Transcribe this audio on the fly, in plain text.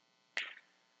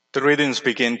The readings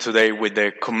begin today with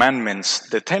the commandments,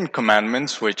 the Ten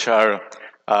Commandments, which are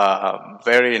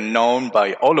very known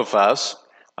by all of us.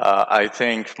 I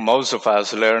think most of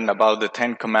us learned about the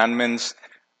Ten Commandments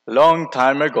long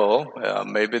time ago,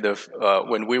 maybe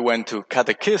when we went to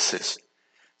catechesis.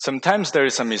 Sometimes there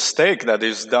is a mistake that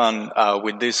is done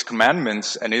with these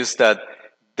commandments, and is that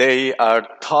they are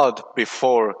taught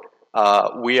before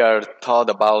we are taught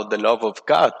about the love of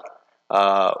God.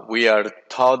 We are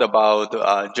taught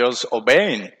about just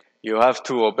obeying. You have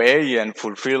to obey and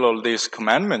fulfill all these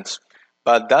commandments.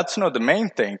 But that's not the main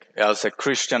thing as a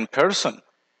Christian person.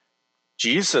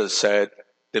 Jesus said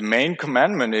the main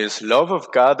commandment is love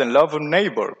of God and love of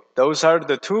neighbor. Those are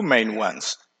the two main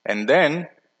ones. And then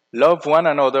love one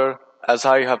another as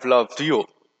I have loved you.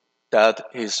 That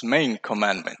is main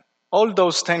commandment. All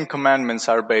those 10 commandments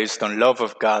are based on love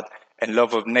of God and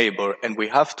love of neighbor, and we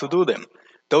have to do them.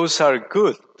 Those are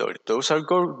good. Those are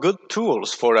good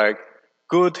tools for a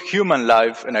good human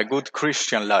life and a good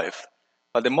Christian life.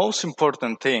 But the most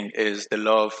important thing is the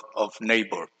love of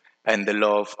neighbor and the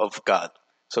love of God.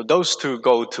 So those two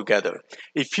go together.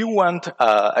 If you want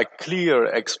a clear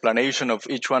explanation of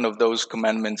each one of those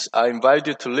commandments, I invite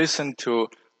you to listen to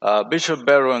Bishop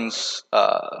Barron's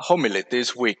homily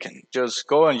this weekend. Just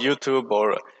go on YouTube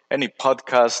or any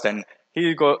podcast, and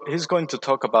he's going to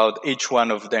talk about each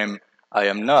one of them. I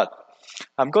am not.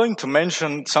 I'm going to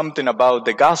mention something about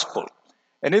the gospel,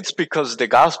 and it's because the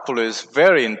gospel is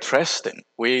very interesting.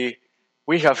 We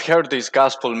have heard this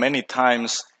gospel many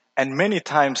times, and many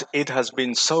times it has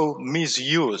been so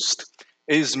misused.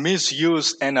 It is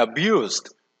misused and abused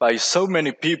by so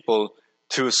many people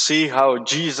to see how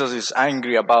Jesus is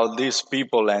angry about these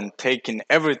people and taking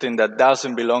everything that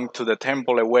doesn't belong to the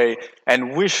temple away.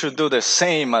 And we should do the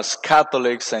same as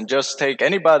Catholics and just take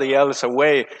anybody else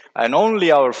away. And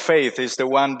only our faith is the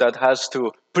one that has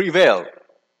to prevail,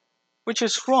 which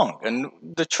is wrong. And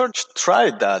the church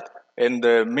tried that in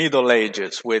the Middle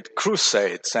Ages with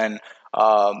crusades and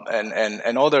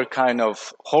other kind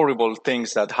of horrible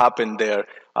things that happened there.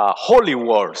 Holy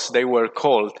wars, they were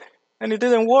called, and it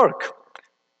didn't work.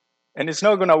 And it's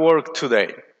not going to work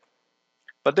today.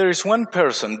 But there is one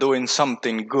person doing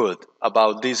something good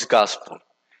about this gospel.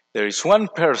 There is one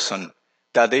person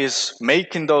that is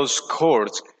making those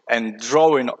cords and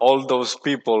drawing all those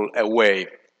people away,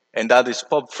 and that is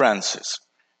Pope Francis.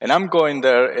 And I'm going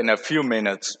there in a few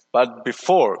minutes, but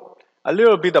before, a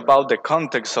little bit about the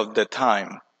context of the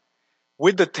time.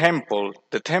 With the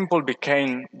temple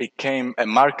became a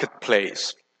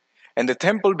marketplace. And the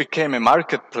temple became a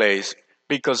marketplace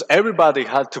because everybody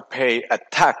had to pay a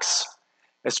tax,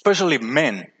 especially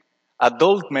men.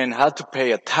 Adult men had to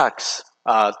pay a tax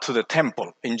to the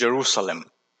temple in Jerusalem.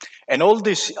 And all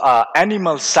these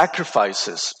animal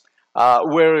sacrifices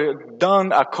were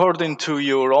done according to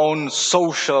your own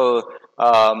social,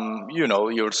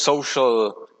 your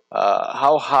social,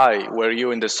 how high were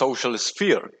you in the social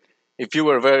sphere. If you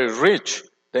were very rich,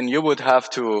 then you would have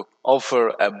to offer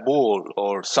a bull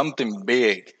or something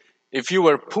big. If you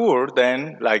were poor,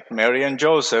 then, like Mary and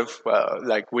Joseph,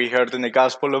 like we heard in the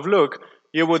Gospel of Luke,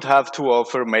 you would have to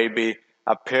offer maybe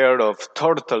a pair of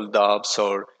turtle doves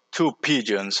or two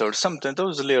pigeons or something,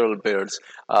 those little birds.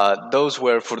 Those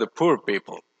were for the poor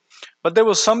people. But there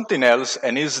was something else,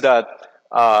 and is that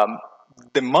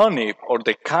the money or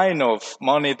the kind of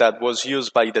money that was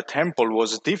used by the temple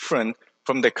was different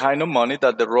from the kind of money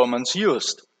that the Romans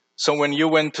used. So when you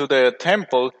went to the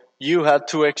temple, you had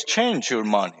to exchange your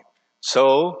money.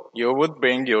 So you would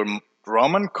bring your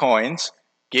Roman coins,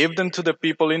 give them to the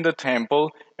people in the temple,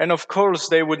 and of course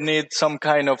they would need some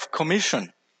kind of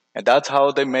commission. And that's how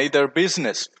they made their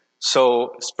business.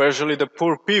 So especially the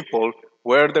poor people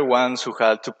were the ones who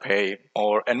had to pay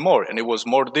more and more, and it was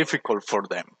more difficult for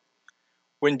them.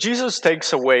 When Jesus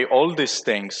takes away all these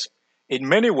things, in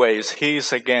many ways he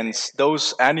is against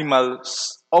those animal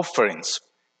offerings,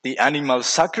 the animal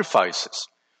sacrifices.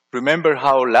 Remember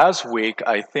how last week,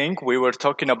 I think, we were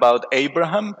talking about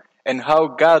Abraham and how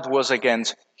God was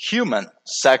against human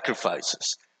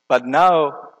sacrifices. But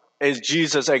now is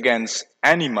Jesus against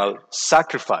animal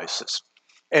sacrifices.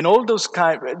 And all those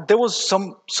there was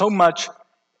so much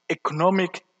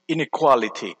economic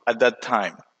inequality at that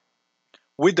time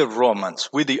with the Romans,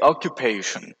 with the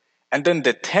occupation. And then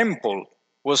the temple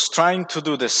was trying to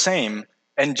do the same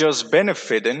and just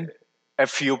benefiting a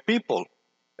few people,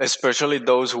 especially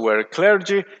those who were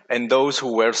clergy and those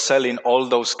who were selling all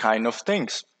those kind of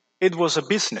things. It was a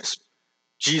business.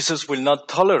 Jesus will not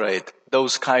tolerate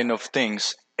those kind of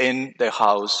things in the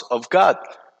house of God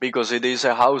because it is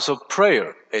a house of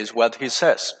prayer, is what he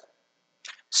says.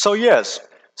 So yes,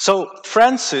 So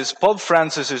Pope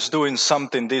Francis is doing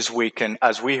something this weekend,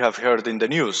 as we have heard in the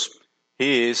news.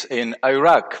 He is in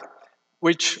Iraq,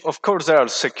 which of course there are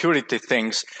security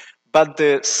things, but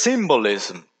the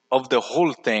symbolism of the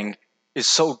whole thing is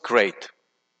so great.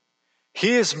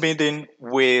 He is meeting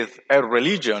with a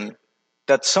religion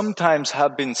that sometimes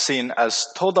have been seen as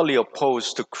totally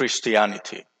opposed to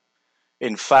Christianity.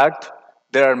 In fact,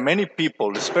 there are many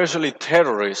people, especially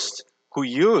terrorists, who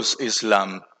use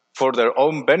Islam for their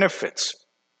own benefits.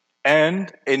 And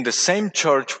in the same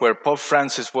church where Pope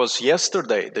Francis was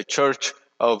yesterday, the Church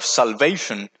of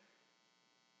Salvation,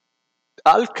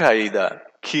 Al Qaeda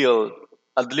killed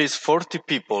at least 40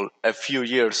 people a few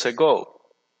years ago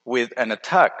with an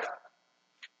attack.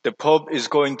 The Pope is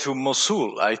going to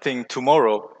Mosul, I think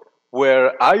tomorrow,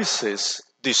 where ISIS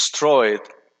destroyed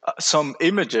some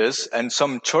images and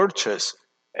some churches,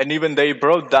 and even they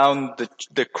brought down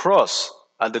the cross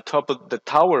at the top of the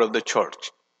tower of the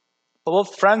church.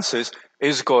 Pope Francis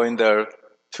is going there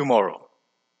tomorrow.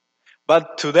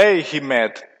 But today he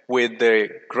met with the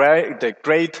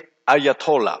great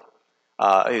Ayatollah.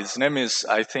 His name is,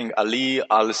 I think, Ali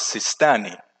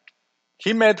al-Sistani.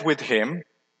 He met with him.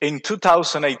 In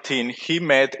 2018, he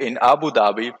met in Abu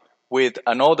Dhabi with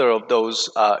another of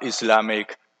those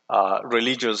Islamic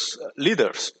religious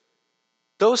leaders.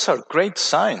 Those are great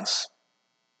signs.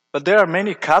 But there are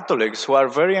many Catholics who are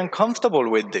very uncomfortable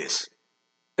with this.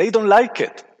 They don't like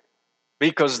it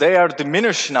because they are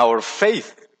diminishing our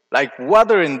faith, like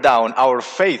watering down our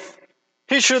faith.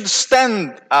 He should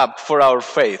stand up for our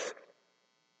faith.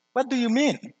 What do you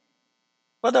mean?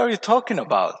 What are you talking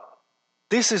about?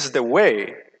 This is the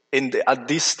way at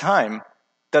this time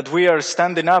that we are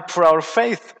standing up for our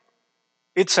faith.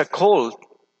 It's a call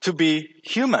to be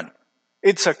human.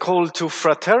 It's a call to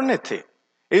fraternity.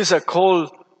 It's a call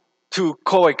to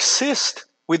coexist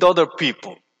with other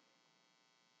people.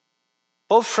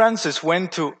 Pope Francis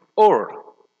went to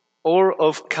Ur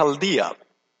of Chaldea.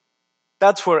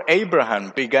 That's where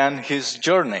Abraham began his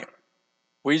journey.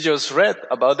 We just read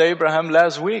about Abraham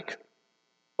last week.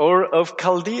 Ur of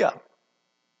Chaldea.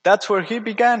 That's where he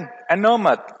began, a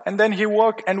nomad, and then he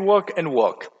walked and walked and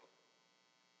walked.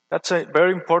 That's a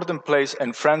very important place,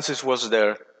 and Francis was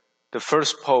there, the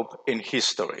first pope in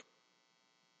history.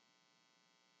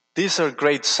 These are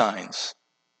great signs,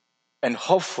 and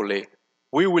hopefully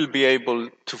we will be able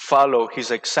to follow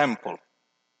his example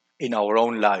in our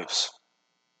own lives.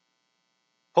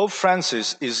 Pope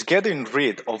Francis is getting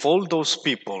rid of all those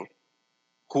people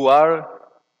who are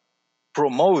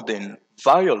promoting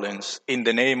violence in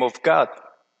the name of God.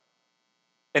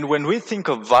 And when we think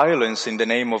of violence in the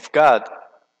name of God,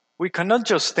 we cannot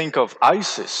just think of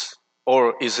ISIS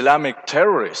or Islamic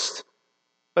terrorists,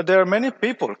 but there are many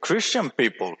people, Christian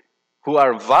people, who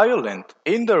are violent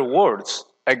in their words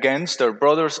against their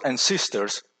brothers and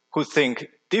sisters who think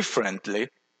differently,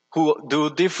 who do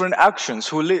different actions,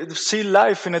 who see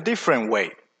life in a different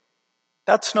way.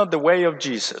 That's not the way of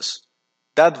Jesus.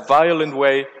 That violent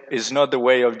way is not the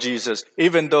way of Jesus,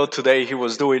 even though today he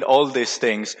was doing all these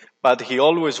things, but he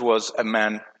always was a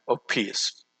man of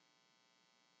peace.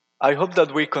 I hope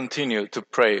that we continue to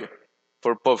pray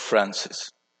for Pope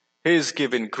Francis. He is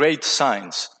giving great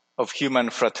signs of human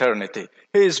fraternity.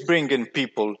 He is bringing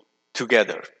people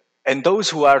together. And those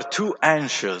who are too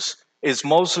anxious is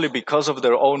mostly because of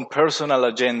their own personal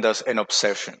agendas and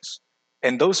obsessions.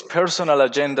 And those personal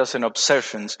agendas and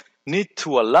obsessions need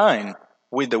to align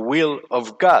with the will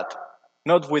of God,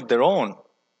 not with their own.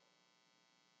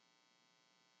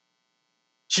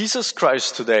 Jesus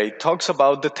Christ today talks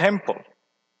about the temple.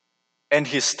 And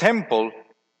his temple,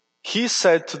 he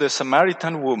said to the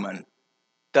Samaritan woman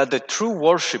that the true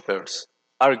worshippers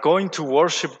are going to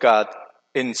worship God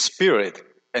in spirit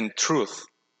and truth.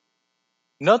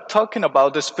 Not talking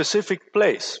about a specific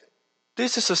place.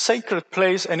 This is a sacred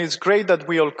place, and it's great that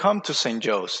we all come to St.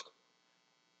 Joe's.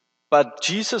 But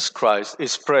Jesus Christ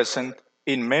is present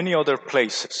in many other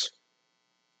places.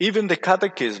 Even the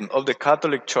Catechism of the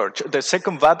Catholic Church, the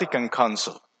Second Vatican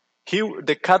Council,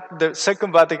 the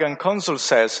Second Vatican Council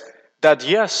says that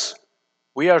yes,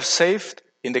 we are saved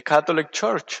in the Catholic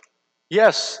Church.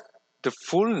 Yes, the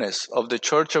fullness of the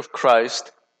Church of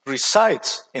Christ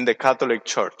resides in the Catholic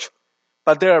Church.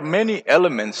 But there are many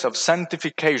elements of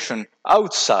sanctification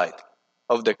outside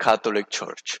of the Catholic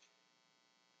Church.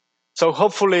 So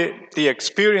hopefully the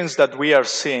experience that we are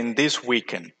seeing this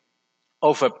weekend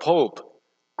of a Pope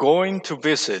going to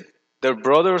visit their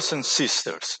brothers and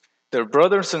sisters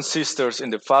in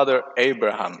the Father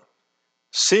Abraham,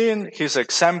 seeing his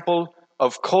example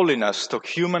of calling us to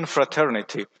human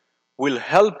fraternity will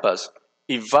help us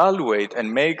evaluate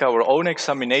and make our own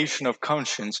examination of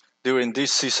conscience during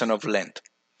this season of Lent?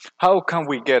 How can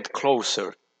we get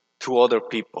closer to other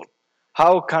people?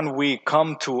 How can we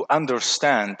come to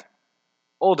understand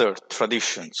other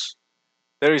traditions?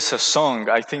 There is a song,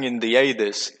 I think in the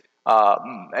 80s,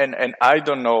 and I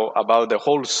don't know about the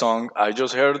whole song. I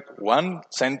just heard one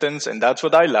sentence, and that's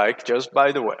what I like, just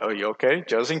by the way. Are you okay?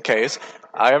 Just in case.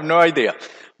 I have no idea.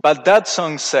 But that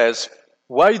song says,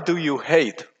 "Why do you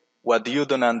hate what you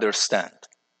don't understand?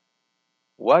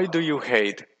 Why do you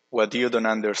hate what you don't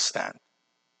understand?"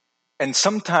 And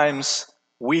sometimes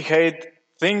we hate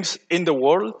things in the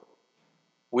world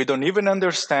we don't even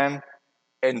understand,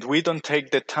 and we don't take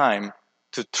the time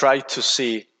to try to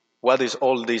see what is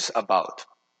all this about.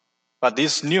 But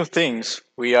these new things,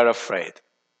 we are afraid.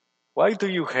 Why do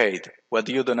you hate what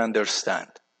you don't understand?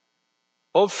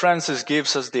 Pope Francis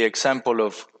gives us the example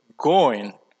of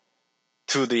going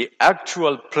to the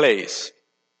actual place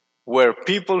where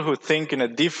people who think in a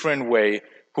different way,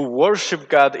 who worship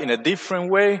God in a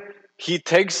different way, he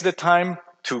takes the time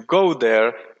to go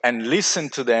there and listen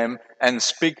to them and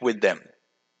speak with them.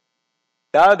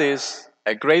 That is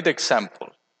a great example.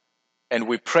 And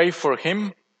we pray for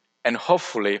him, and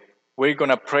hopefully we're going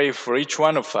to pray for each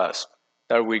one of us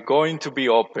that we're going to be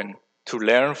open to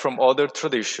learn from other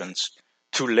traditions,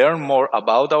 to learn more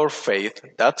about our faith.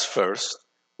 That's first.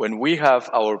 When we have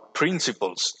our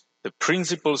principles, the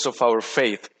principles of our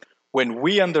faith, when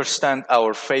we understand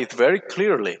our faith very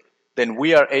clearly, then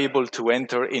we are able to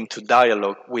enter into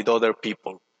dialogue with other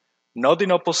people. Not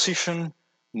in opposition,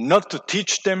 not to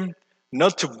teach them,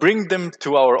 not to bring them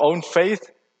to our own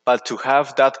faith, but to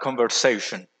have that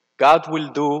conversation. God will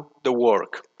do the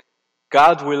work.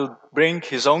 God will bring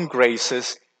his own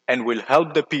graces and will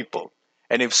help the people.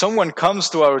 And if someone comes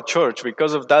to our church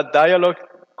because of that dialogue,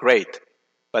 great.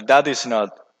 But that is not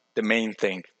the main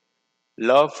thing.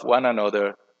 Love one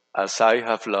another as I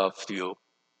have loved you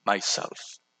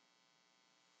myself.